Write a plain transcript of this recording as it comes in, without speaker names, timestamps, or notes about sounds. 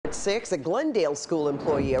6, a Glendale school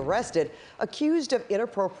employee arrested, accused of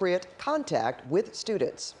inappropriate contact with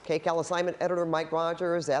students. KCAL assignment editor Mike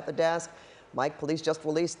Rogers at the desk. Mike, police just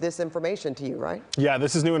released this information to you, right? Yeah,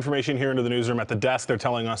 this is new information here into the newsroom at the desk. They're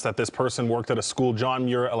telling us that this person worked at a school, John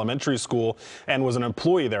Muir Elementary School, and was an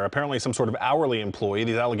employee there, apparently some sort of hourly employee.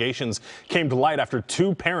 These allegations came to light after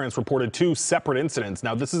two parents reported two separate incidents.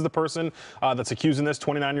 Now, this is the person that's accusing this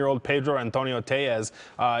 29-year-old Pedro Antonio Tellez.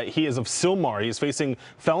 He is of Silmar. He's facing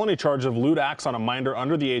felony charge of lewd acts on a minor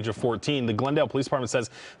under the age of 14. The Glendale Police Department says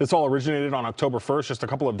this all originated on October 1st, just a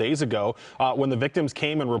couple of days ago, when the victims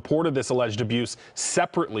came and reported this alleged abuse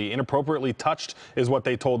separately. Inappropriately touched is what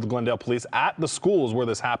they told the Glendale police at the schools where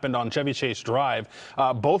this happened on Chevy Chase Drive.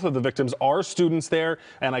 Both of the victims are students there,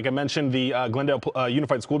 and like I mentioned, the Glendale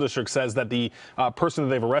Unified School District says that the person that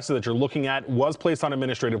they've arrested that you're looking at was placed on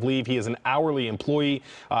administrative leave. He is an hourly employee.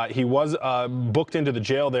 He was booked into the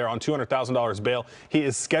jail there on $200,000 bail. He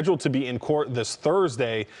is scheduled to be in court this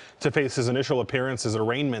Thursday to face his initial appearance, his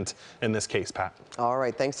arraignment in this case, Pat. All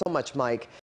right, thanks so much, Mike.